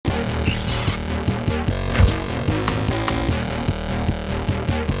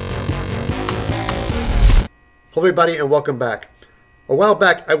Hello everybody and welcome back. A while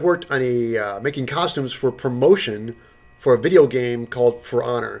back I worked on making costumes for promotion for a video game called For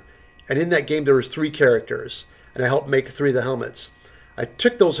Honor. And in that game there was 3 characters and I helped make 3 of the helmets. I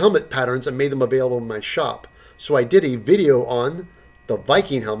took those helmet patterns and made them available in my shop. So I did a video on the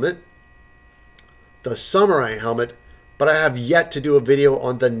Viking helmet, the Samurai helmet, but I have yet to do a video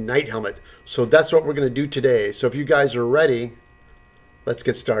on the Knight helmet. So that's what we're going to do today. So if you guys are ready, let's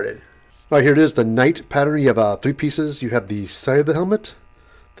get started. All right, here it is, the Knight pattern. You have 3 pieces. You have the side of the helmet,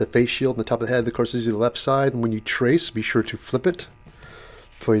 the face shield, and the top of the head. Of course, this is the left side. And when you trace, be sure to flip it.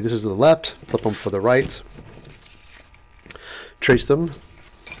 For you, this is the left. Flip them for the right. Trace them.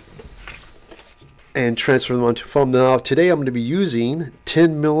 And transfer them onto foam. Now, today I'm going to be using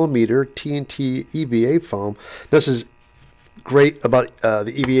 10mm TNT EVA foam. This is great about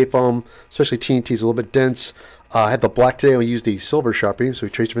the EVA foam, especially TNT is a little bit dense. I had the black today. I used the silver Sharpie, so we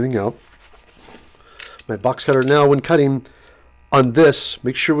traced everything out. My box cutter now, when cutting on this,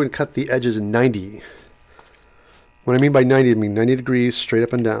 make sure we cut the edges in 90. What I mean by 90, I mean 90 degrees straight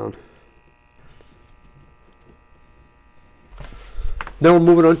up and down. Now we're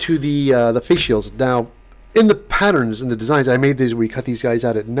moving on to the face shields. Now, in the patterns and the designs, I made these. We cut these guys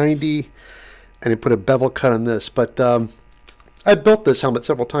out at 90, and I put a bevel cut on this. But I built this helmet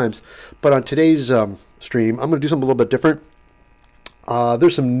several times. But on today's stream, I'm going to do something a little bit different.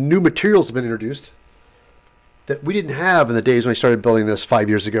 There's some new materials that have been introduced that we didn't have in the days when I started building this 5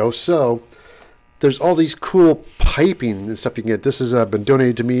 years ago. So there's all these cool piping and stuff you can get. This has been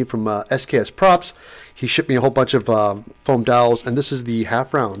donated to me from SKS Props. He shipped me a whole bunch of foam dowels, and this is the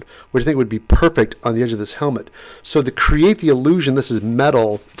half round, which I think would be perfect on the edge of this helmet. So to create the illusion this is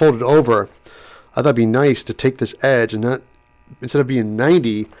metal folded over, I thought it'd be nice to take this edge and not, instead of being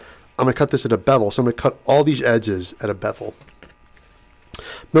 90, I'm going to cut this at a bevel. So I'm going to cut all these edges at a bevel.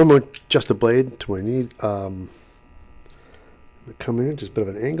 Now I'm going to adjust the blade to what I need. I'm going to come in, just a bit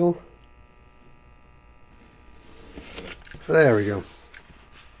of an angle. There we go.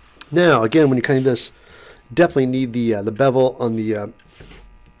 Now, again, when you're cutting this, definitely need the bevel on the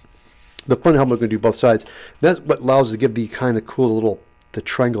front helmet. We're going to do both sides. That's what allows us to give the kind of cool little the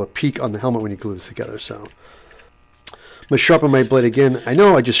triangular peak on the helmet when you glue this together. So I'm going to sharpen my blade again. I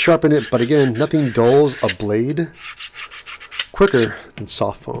know I just sharpened it, but again, nothing dulls a blade quicker than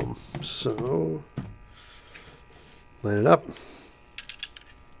soft foam. So line it up.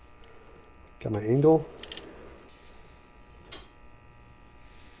 Got my angle.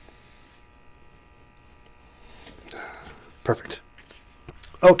 Perfect.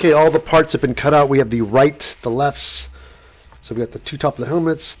 Okay, all the parts have been cut out. We have the right, the lefts. So we got the 2 top of the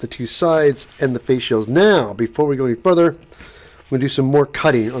helmets, the 2 sides, and the face shields. Now, before we go any further, we're going to do some more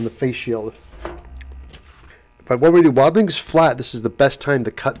cutting on the face shield. But what we do, while everything's flat, this is the best time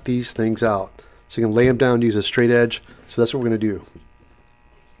to cut these things out. So you can lay them down, use a straight edge. So that's what we're going to do.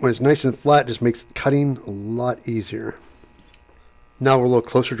 When it's nice and flat, it just makes cutting a lot easier. Now we're a little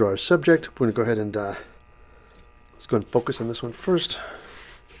closer to our subject. We're going to go ahead and let's go and focus on this one first.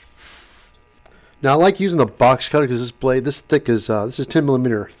 Now I like using the box cutter because this blade, this is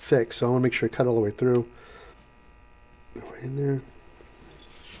 10mm thick, so I want to make sure I cut all the way through. Right in there.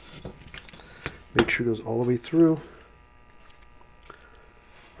 Make sure it goes all the way through.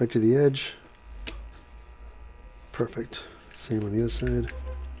 Right to the edge. Perfect. Same on the other side.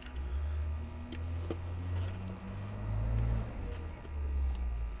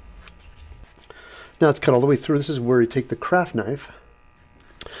 Now it's cut all the way through. This is where you take the craft knife.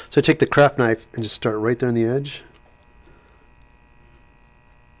 So I take the craft knife and just start right there on the edge.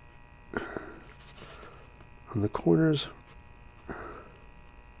 On the corners.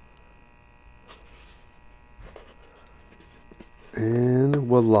 And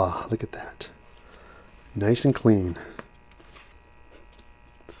voila, look at that. Nice and clean.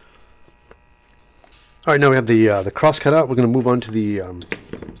 All right, now we have the cross cut out. We're going to move on to the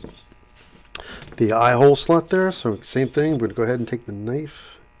eye hole slot there. So same thing, we're going to go ahead and take the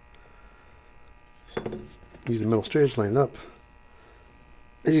knife, use the metal straight edge, line it up.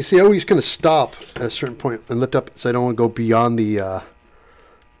 As you see, I always kind of stop at a certain point and lift up, so I don't want to go beyond the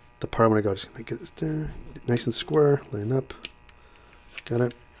part I'm going to go. Just going to get it there, nice and square, line up. Got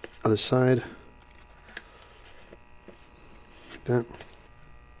it. Other side. Like that.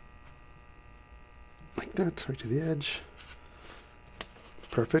 Like that, right to the edge.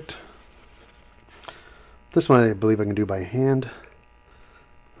 Perfect. This one I believe I can do by hand.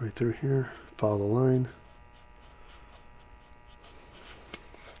 Right through here. Follow the line.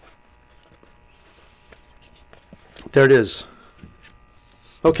 There it is.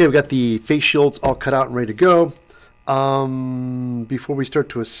 Okay, we got the face shields all cut out and ready to go. Before we start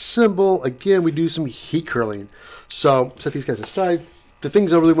to assemble, again, we do some heat curling. So set these guys aside. The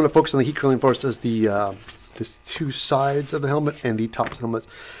things I really want to focus on the heat curling first is the two sides of the helmet and the top of the helmet,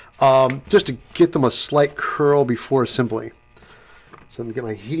 just to get them a slight curl before assembly. So I'm going to get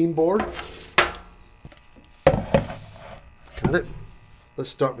my heating board. Got it. Let's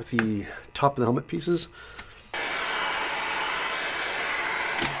start with the top of the helmet pieces.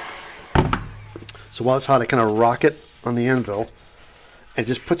 So while it's hot, I kind of rock it on the anvil and it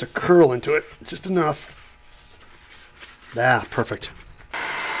just puts a curl into it, just enough. Ah, perfect.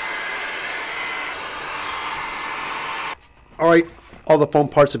 All right, all the foam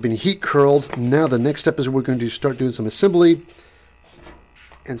parts have been heat curled. Now the next step is we're going to start doing some assembly.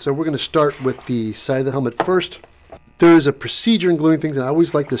 And so we're going to start with the side of the helmet first. There is a procedure in gluing things, and I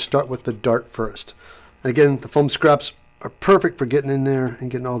always like to start with the dart first. And again, the foam scraps are perfect for getting in there and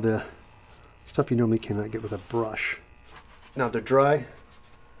getting all the stuff you normally cannot get with a brush. Now they're dry.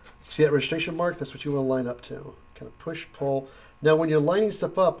 See that registration mark? That's what you want to line up to. Kind of push, pull. Now when you're lining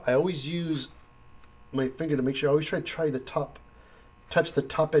stuff up, I always use my finger to make sure. I always try the top, touch the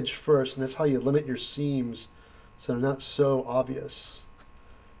top edge first, and that's how you limit your seams so they're not so obvious.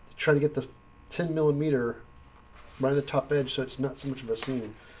 Try to get the 10 millimeter right on the top edge so it's not so much of a seam.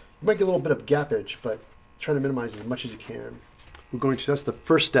 You might get a little bit of gappage, but try to minimize as much as you can. We're going to, that's the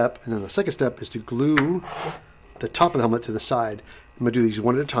first step, and then the second step is to glue the top of the helmet to the side. I'm going to do these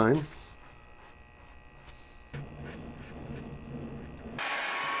one at a time.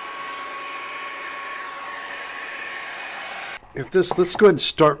 Let's go ahead and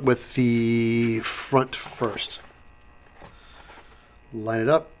start with the front first. Line it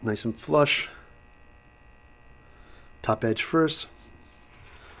up nice and flush. Top edge first.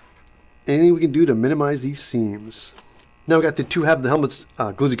 Anything we can do to minimize these seams. Now we got the two halves of the helmets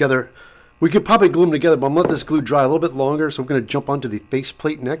glued together. We could probably glue them together, but I'm going to let this glue dry a little bit longer, so we're going to jump onto the face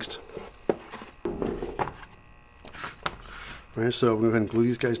plate next. All right, so we're going to go ahead and glue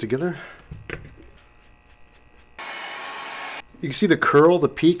these guys together. You can see the curl, the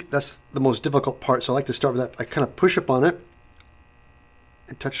peak, that's the most difficult part, so I like to start with that. I kind of push up on it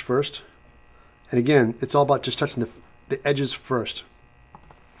and touch first. And again, it's all about just touching the edges first.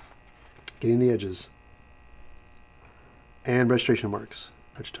 Getting the edges. And registration marks.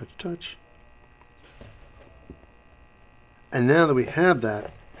 Touch, touch, touch. And now that we have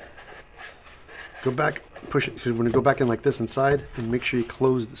that, go back, push it, because we're going to go back in like this inside and make sure you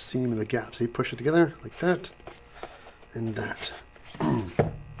close the seam and the gap. So you push it together like that and that.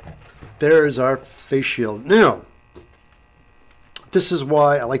 There's our face shield. Now, this is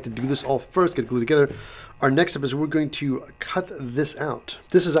why I like to do this all first, get it glued together. Our next step is we're going to cut this out.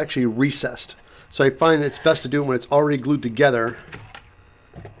 This is actually recessed. So I find that it's best to do it when it's already glued together.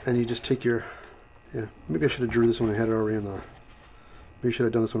 And you just take your, maybe I should have drew this when I had it already on the, maybe I should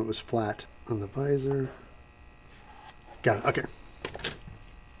have done this when it was flat on the visor. Got it, okay.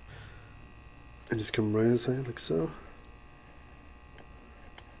 And just come right inside like so.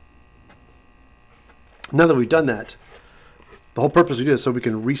 Now that we've done that, the whole purpose we do is so we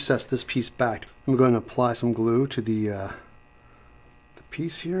can recess this piece back. I'm going to apply some glue to the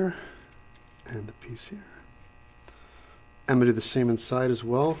piece here and the piece here. I'm going to do the same inside as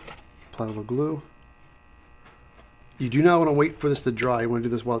well. Apply a little glue. You do not want to wait for this to dry. You want to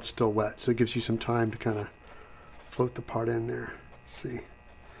do this while it's still wet, so it gives you some time to kind of float the part in there. See?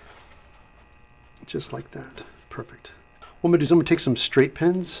 Just like that. Perfect. What I'm going to do is I'm going to take some straight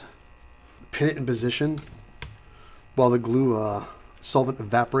pins, pin it in position while the glue solvent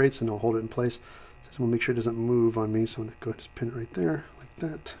evaporates, and it'll hold it in place. So I just want to make sure it doesn't move on me, so I'm going to go ahead and just pin it right there, like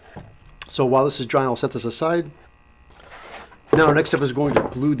that. So while this is drying, I'll set this aside. Now our next step is going to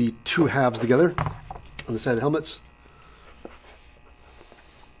glue the two halves together on the side of the helmets.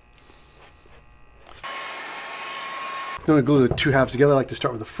 I'm going to glue the two halves together. I like to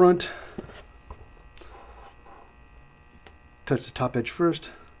start with the front. Touch the top edge first.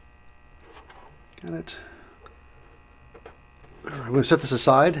 Got it. All right, I'm going to set this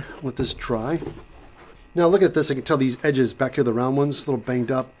aside, let this dry. Now look at this, I can tell these edges back here, the round ones, a little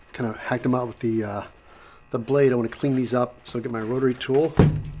banged up. Kind of hacked them out with the blade. I want to clean these up, so I'll get my rotary tool.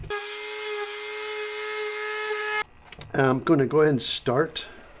 I'm going to go ahead and start.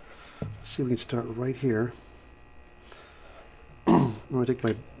 Let's see if we can start right here. I'm going to take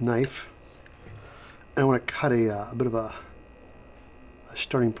my knife, and I want to cut a bit of a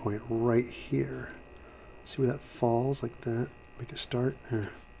starting point right here. See where that falls, like that. Make a start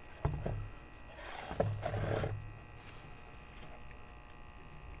there.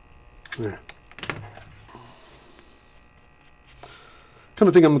 There. Kind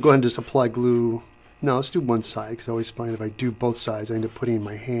of thing I'm going to go ahead and just apply glue No, let's do one side, because I always find if I do both sides, I end up putting in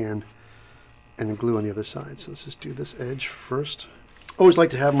my hand and then glue on the other side. So let's just do this edge first. I always like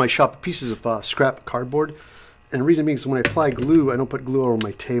to have my shop pieces of scrap cardboard. And the reason being is when I apply glue, I don't put glue over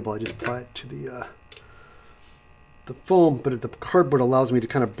my table. I just apply it to the foam, but the cardboard allows me to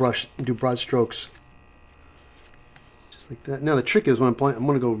kind of brush and do broad strokes. Just like that. Now the trick is when I'm applying, I'm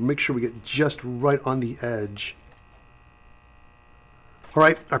going to go make sure we get just right on the edge. All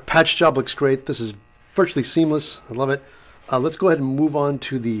right, our patch job looks great. This is virtually seamless. I love it. Let's go ahead and move on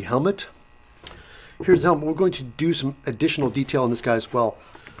to the helmet. Here's the helmet. We're going to do some additional detail on this guy as well.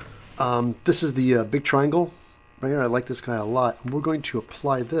 This is the big triangle right here. I like this guy a lot. And we're going to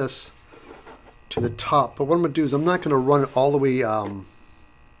apply this to the top. But what I'm going to do is I'm not going to run it all the way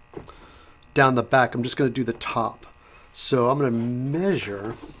down the back. I'm just going to do the top. So I'm going to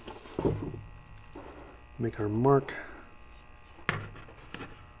measure, make our mark.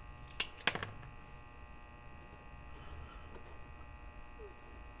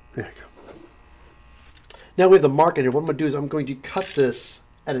 There you go. Now we have the mark in here. What I'm going to do is I'm going to cut this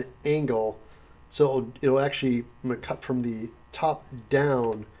at an angle. So it'll actually, I'm going to cut from the top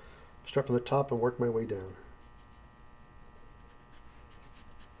down. Start from the top and work my way down.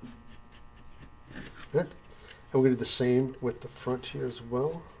 And we're going to do the same with the front here as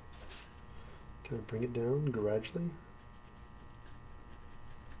well. Kind of bring it down gradually.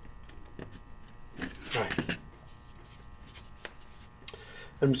 All right.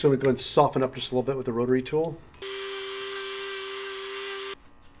 I'm just going to go and soften up just a little bit with the rotary tool.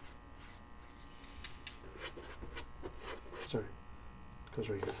 Sorry, it goes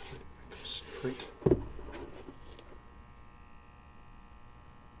right here. It goes straight.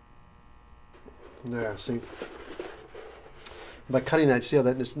 There, see? By cutting that, see how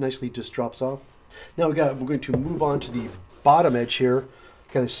that nicely just drops off? Now we're going to move on to the bottom edge here.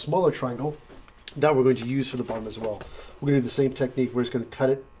 Got a smaller triangle that we're going to use for the bottom as well. We're going to do the same technique. We're just going to cut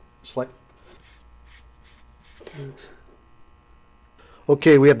it slightly.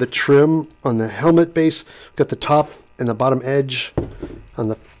 Okay, we have the trim on the helmet base. We've got the top and the bottom edge on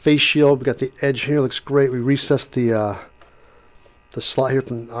the face shield. We've got the edge here. Looks great. We recessed the slot here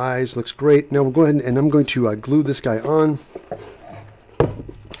from the eyes. Looks great. Now we'll go ahead and I'm going to glue this guy on.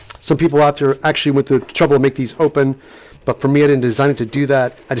 Some people out there actually went through the trouble to make these open, but for me, I didn't design it to do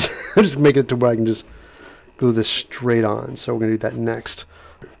that. I just make it to where I can just glue this straight on. So we're going to do that next.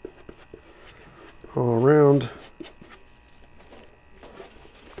 All around.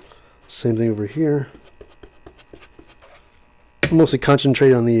 Same thing over here. Mostly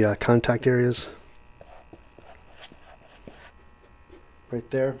concentrate on the contact areas. Right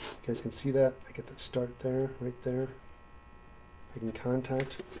there. You guys can see that. I get that start there, right there. Making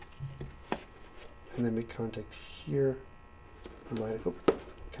contact. And then make contact here. Line it,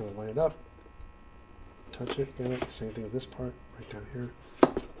 kind of line it up. Touch it, again. Same thing with this part, right down here.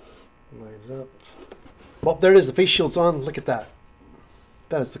 Line it up. Well, there it is. The face shield's on. Look at that.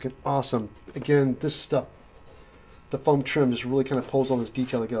 That is looking awesome. Again, this stuff, the foam trim just really kind of pulls all this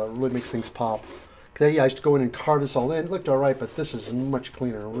detail together. It really makes things pop. Because yeah, I used to go in and carve this all in. It looked all right, but this is much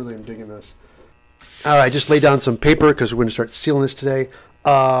cleaner. I really am digging this. All right, just lay down some paper because we're going to start sealing this today.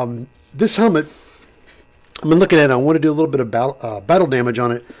 This helmet, I've been looking at it. I want to do a little bit of battle damage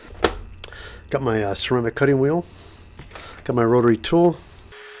on it. Got my ceramic cutting wheel. Got my rotary tool.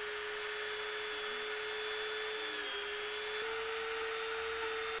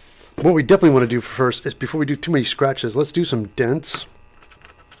 What we definitely want to do first is before we do too many scratches, let's do some dents.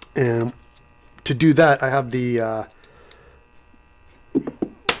 And to do that, I have the,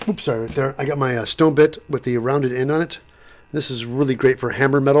 oops, sorry, right there. I got my stone bit with the rounded end on it. This is really great for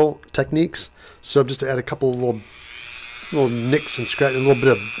hammer metal techniques. So just to add a couple of little nicks and scratch, a little bit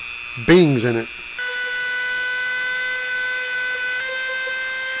of bings in it.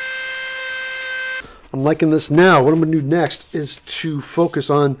 I'm liking this now. What I'm going to do next is to focus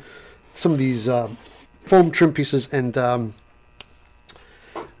on some of these foam trim pieces, and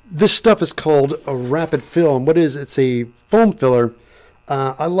this stuff is called a rapid fill. And what it is, it's a foam filler.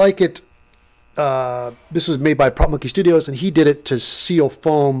 I like it. This was made by Prop Monkey Studios, and he did it to seal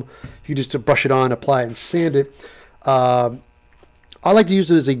foam. You just to brush it on, apply it, and sand it. I like to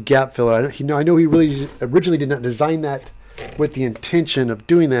use it as a gap filler. I know he really originally did not design that with the intention of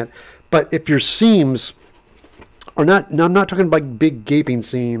doing that. But if your seams are not, now I'm not talking about big gaping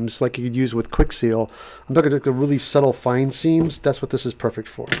seams like you could use with quick seal. I'm talking about the really subtle fine seams. That's what this is perfect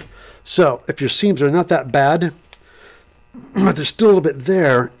for. So if your seams are not that bad, but there's still a little bit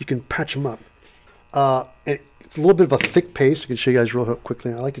there, you can patch them up. It's a little bit of a thick paste. I can show you guys real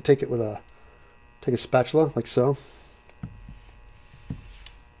quickly. I like to take it with take a spatula like so.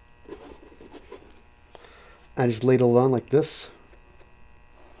 I just ladle it on like this.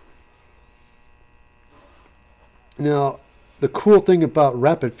 Now, the cool thing about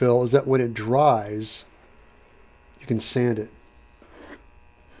rapid fill is that when it dries, you can sand it.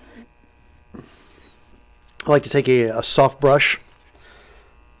 I like to take a soft brush,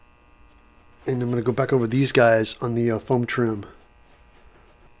 and I'm going to go back over these guys on the foam trim.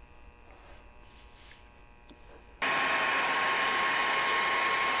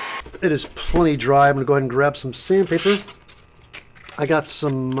 It is plenty dry. I'm going to go ahead and grab some sandpaper. I got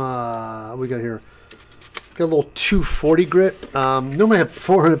some, what we got here? Got a little 240 grit. Normally I have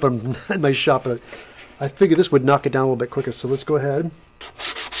 400, but I'm not in my shop. But I figured this would knock it down a little bit quicker. So let's go ahead.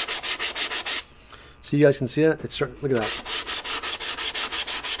 So you guys can see it. It's starting. Look at that.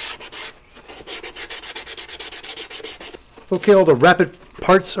 Okay, all the rapid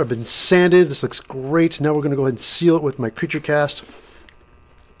parts have been sanded. This looks great. Now we're going to go ahead and seal it with my creature cast.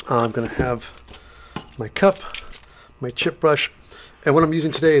 I'm going to have my cup, my chip brush, and what I'm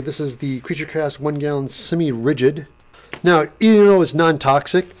using today, this is the Creature Cast 1 gallon semi-rigid. Now, even though it's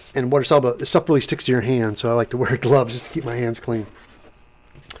non-toxic and water soluble, this stuff really sticks to your hands, so I like to wear gloves just to keep my hands clean.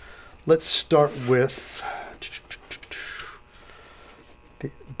 Let's start with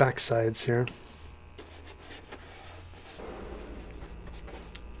the back sides here.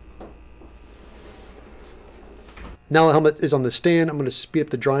 Now the helmet is on the stand. I'm going to speed up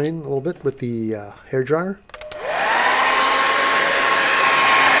the drying a little bit with the hair dryer.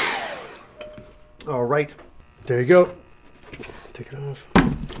 All right, there you go. Take it off.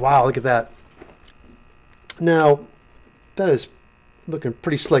 Wow, look at that. Now, that is looking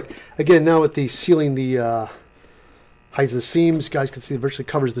pretty slick. Again, now with the sealing the height of the seams, guys can see it virtually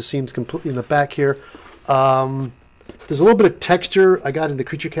covers the seams completely in the back here. There's a little bit of texture I got in the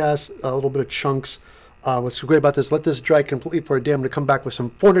Creature Cast, a little bit of chunks. What's great about this, let this dry completely for a day. I'm going to come back with some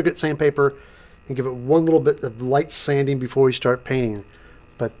 400 grit sandpaper and give it one little bit of light sanding before we start painting.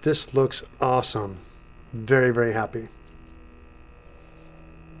 But this looks awesome. Very, very happy.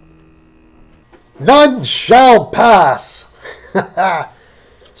 None shall pass.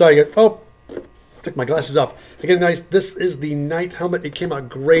 Sorry, took my glasses off. Again, guys, this is the night helmet. It came out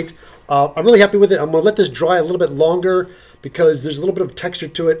great. I'm really happy with it. I'm going to let this dry a little bit longer because there's a little bit of texture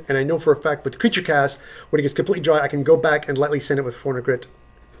to it, and I know for a fact with the Creature Cast, when it gets completely dry, I can go back and lightly sand it with 400 grit.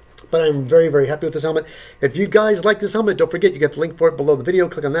 But I'm very, very happy with this helmet. If you guys like this helmet, don't forget you get the link for it below the video.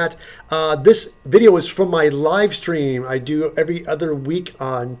 Click on that. This video is from my live stream I do every other week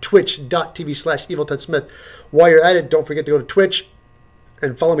on twitch.tv/EvilTedSmith. While you're at it, don't forget to go to Twitch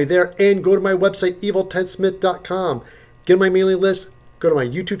and follow me there, and go to my website, eviltedsmith.com. Get on my mailing list, go to my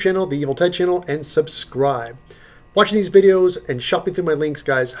YouTube channel, the Evil Ted channel, and subscribe. Watching these videos and shopping through my links,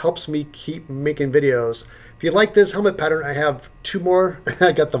 guys, helps me keep making videos. If you like this helmet pattern, I have two more.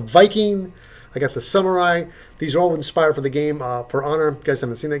 I got the Viking, I got the Samurai. These are all inspired for the game, For Honor. If you guys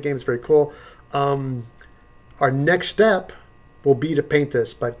haven't seen that game, it's very cool. Our next step will be to paint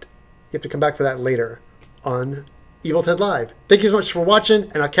this, but you have to come back for that later on Evil Ted Live. Thank you so much for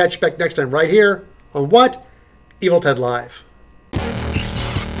watching, and I'll catch you back next time right here on what? Evil Ted Live.